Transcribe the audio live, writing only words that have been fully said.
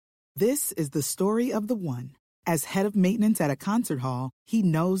This is the story of the one. As head of maintenance at a concert hall, he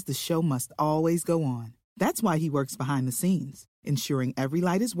knows the show must always go on. That's why he works behind the scenes, ensuring every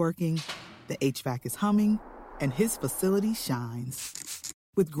light is working, the HVAC is humming, and his facility shines.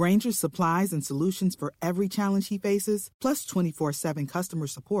 With Grainger's supplies and solutions for every challenge he faces, plus 24/7 customer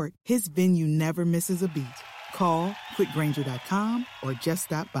support, his venue never misses a beat. Call quickgrainger.com or just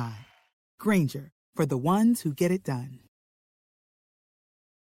stop by. Grainger, for the ones who get it done.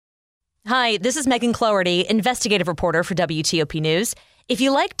 Hi, this is Megan Cloherty, investigative reporter for WTOP News. If you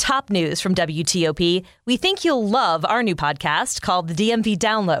like top news from WTOP, we think you'll love our new podcast called The DMV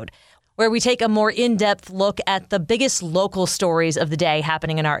Download, where we take a more in-depth look at the biggest local stories of the day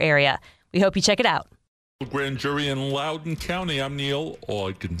happening in our area. We hope you check it out. Grand jury in Loudoun County. I'm Neil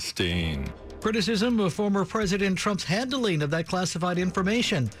Augenstein. Criticism of former President Trump's handling of that classified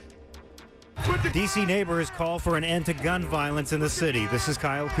information. D.C. neighbors call for an end to gun violence in the city. This is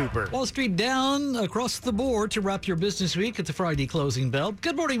Kyle Cooper. Wall Street down across the board to wrap your business week at the Friday closing bell.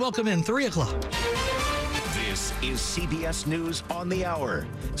 Good morning. Welcome in. 3 o'clock. This is CBS News on the Hour,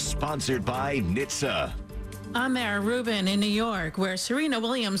 sponsored by NHTSA. I'm Mara Rubin in New York, where Serena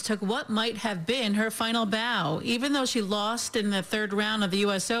Williams took what might have been her final bow. Even though she lost in the third round of the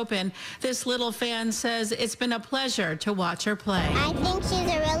U.S. Open, this little fan says it's been a pleasure to watch her play. I think she's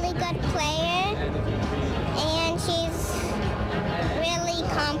a really good player, and she's really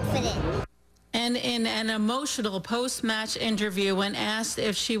confident. And in an emotional post-match interview, when asked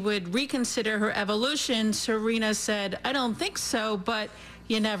if she would reconsider her evolution, Serena said, "I don't think so, but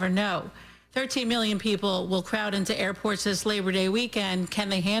you never know." 13 million people will crowd into airports this Labor Day weekend. Can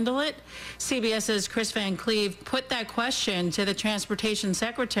they handle it? CBS's Chris Van Cleve put that question to the Transportation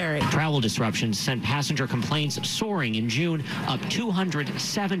Secretary. Travel disruptions sent passenger complaints soaring in June, up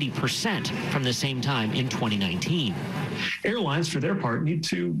 270% from the same time in 2019. Airlines, for their part, need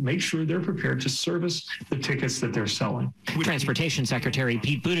to make sure they're prepared to service the tickets that they're selling. Transportation Secretary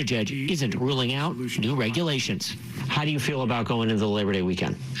Pete Buttigieg isn't ruling out new regulations. How do you feel about going into the Labor Day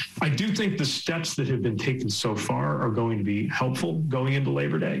weekend? I do think the steps that have been taken so far are going to be helpful going into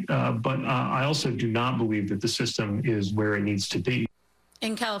Labor Day, but I also do not believe that the system is where it needs to be.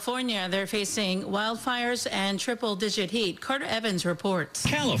 In California, they're facing wildfires and triple-digit heat. Carter Evans reports.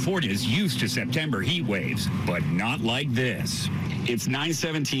 California's used to September heat waves, but not like this. It's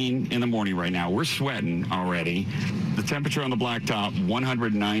 9:17 in the morning right now. We're sweating already. The temperature on the blacktop,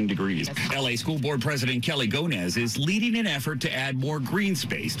 109 degrees. LA School Board President Kelly Gonez is leading an effort to add more green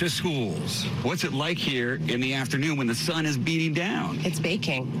space to schools. What's it like here in the afternoon when the sun is beating down? It's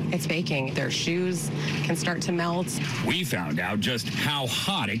baking. It's baking. Their shoes can start to melt. We found out just how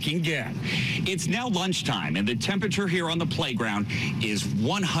hot it can get. It's now lunchtime, and the temperature here on the playground is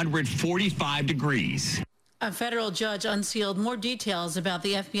 145 degrees. A federal judge unsealed more details about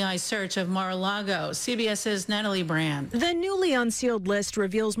the FBI search of Mar-a-Lago. CBS's Natalie Brand. The newly unsealed list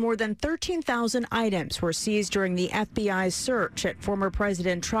reveals more than 13,000 items were seized during the FBI's search at former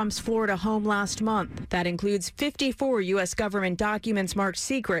President Trump's Florida home last month. That includes 54 U.S. government documents marked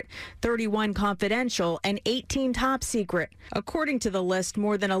secret, 31 confidential, and 18 top secret. According to the list,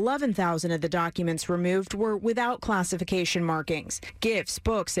 more than 11,000 of the documents removed were without classification markings. Gifts,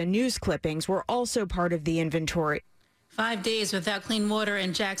 books, and news clippings were also part of the inventory. 5 days without clean water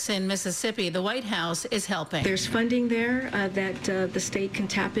in Jackson, Mississippi. The White House is helping. There's funding there that the state can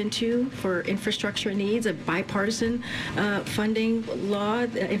tap into for infrastructure needs, a bipartisan funding law,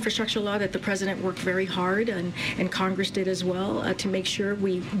 infrastructure law that the president worked very hard and Congress did as well to make sure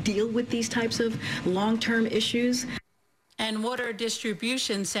we deal with these types of long-term issues. And water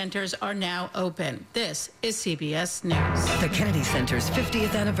distribution centers are now open. This is CBS News. The Kennedy Center's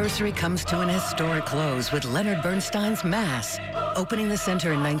 50th anniversary comes to an historic close with Leonard Bernstein's Mass. Opening the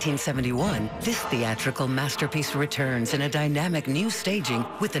center in 1971, this theatrical masterpiece returns in a dynamic new staging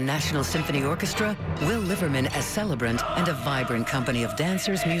with the National Symphony Orchestra, Will Liverman as celebrant, and a vibrant company of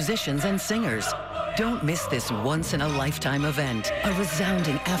dancers, musicians, and singers. Don't miss this once-in-a-lifetime event, a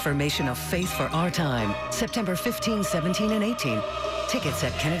resounding affirmation of faith for our time. September 15, 17, and 18. Tickets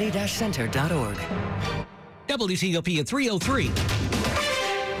at kennedy-center.org. WTOP at 3:03.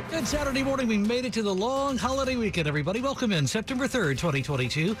 Good Saturday morning. We made it to the long holiday weekend, everybody. Welcome in. September 3rd,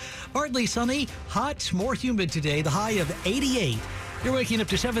 2022. Partly sunny, hot, more humid today. The high of 88. You're waking up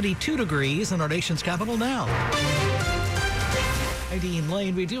to 72 degrees in our nation's capital now. Hi, Dean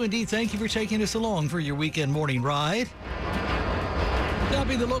Lane. We do indeed thank you for taking us along for your weekend morning ride. That'll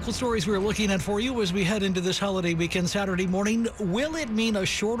be the local stories we're looking at for you as we head into this holiday weekend Saturday morning. Will it mean a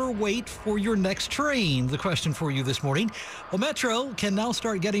shorter wait for your next train? The question for you this morning. Well, Metro can now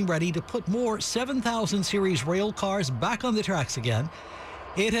start getting ready to put more 7000 series rail cars back on the tracks again.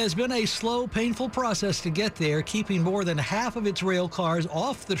 It has been a slow, painful process to get there, keeping more than half of its rail cars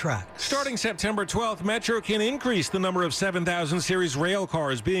off the tracks. Starting September 12th, Metro can increase the number of 7000 series rail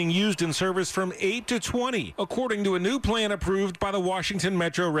cars being used in service from 8 to 20, according to a new plan approved by the Washington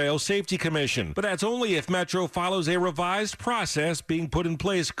Metro Rail Safety Commission. But that's only if Metro follows a revised process being put in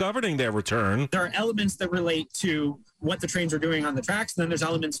place governing their return. There are elements that relate to what the trains are doing on the tracks. And then there's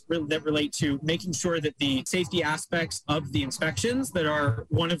elements that relate to making sure that the safety aspects of the inspections that are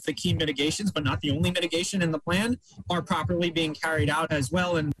one of the key mitigations, but not the only mitigation in the plan, are properly being carried out as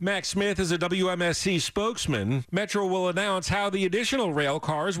well. And Max Smith is a WMSC spokesman. Metro will announce how the additional rail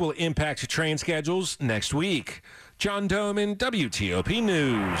cars will impact train schedules next week. John Doman, WTOP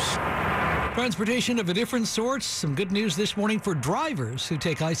News. Transportation of a different sort. Some good news this morning for drivers who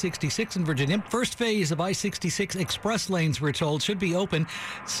take I-66 in Virginia. First phase of I-66 express lanes, we're told, should be open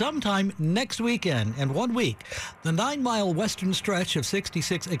sometime next weekend. And 1 week, the 9-mile western stretch of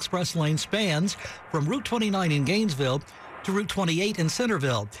 66 express lane spans from Route 29 in Gainesville to Route 28 in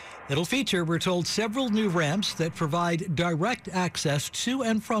Centerville. It'll feature, we're told, several new ramps that provide direct access to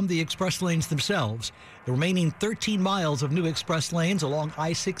and from the express lanes themselves. The remaining 13 miles of new express lanes along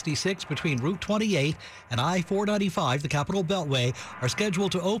I-66 between Route 28 and I-495, the Capital Beltway, are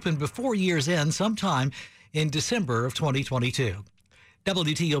scheduled to open before year's end sometime in December of 2022.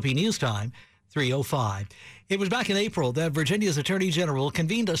 WTOP News Time, 3:05. It was back in April that Virginia's Attorney General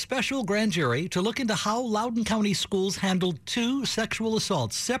convened a special grand jury to look into how Loudoun County schools handled 2 sexual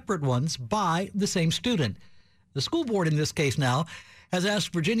assaults, separate ones, by the same student. The school board in this case now has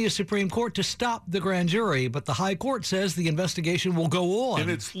asked Virginia's Supreme Court to stop the grand jury, but the High Court says the investigation will go on. In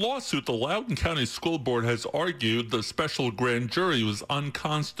its lawsuit, the Loudoun County School Board has argued the special grand jury was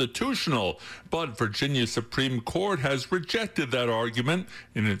unconstitutional, but Virginia's Supreme Court has rejected that argument.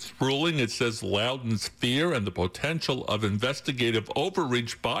 In its ruling, it says Loudoun's fear and the potential of investigative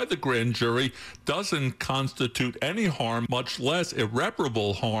overreach by the grand jury doesn't constitute any harm, much less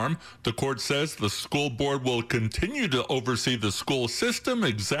irreparable harm. The court says the school board will continue to oversee the school system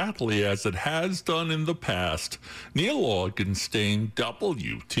exactly as it has done in the past. Neil Augenstein,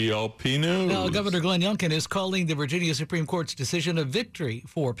 WTOP News. Now, Governor Glenn Youngkin is calling the Virginia Supreme Court's decision a victory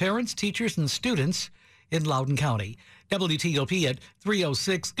for parents, teachers, and students in Loudoun County. WTOP at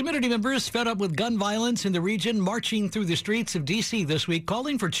 3:06. Community members fed up with gun violence in the region marching through the streets of D.C. this week,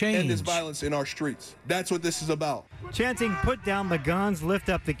 calling for change. End this violence in our streets. That's what this is about. Chanting, "Put down the guns, lift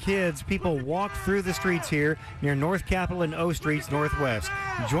up the kids," people walked through the streets here near North Capitol and O Streets Northwest.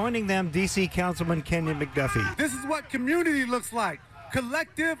 Joining them, D.C. Councilman Kenyon McDuffie. This is what community looks like.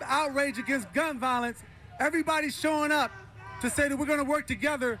 Collective outrage against gun violence. Everybody's showing up to say that we're going to work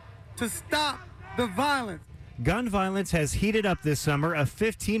together to stop the violence. Gun violence has heated up this summer. A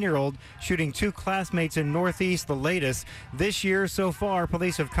 15-year-old shooting 2 classmates in Northeast, the latest. This year so far,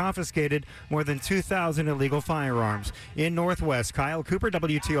 police have confiscated more than 2,000 illegal firearms. In Northwest, Kyle Cooper,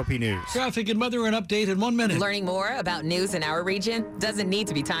 WTOP News. Traffic and weather, an update in 1 minute. Learning more about news in our region doesn't need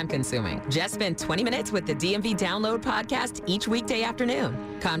to be time-consuming. Just spend 20 minutes with the DMV Download podcast each weekday afternoon.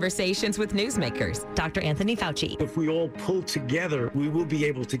 Conversations with newsmakers. Dr. Anthony Fauci. If we all pull together, we will be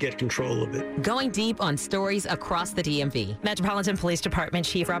able to get control of it. Going deep on stories across the DMV. Metropolitan Police Department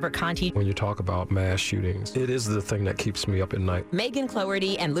Chief Robert Conti. When you talk about mass shootings, it is the thing that keeps me up at night. Megan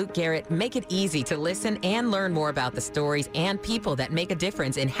Cloherty and Luke Garrett make it easy to listen and learn more about the stories and people that make a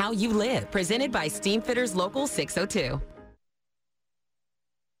difference in how you live. Presented by Steamfitters Local 602.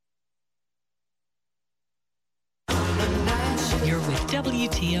 You're with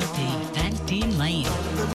WTOP and Dean Lane.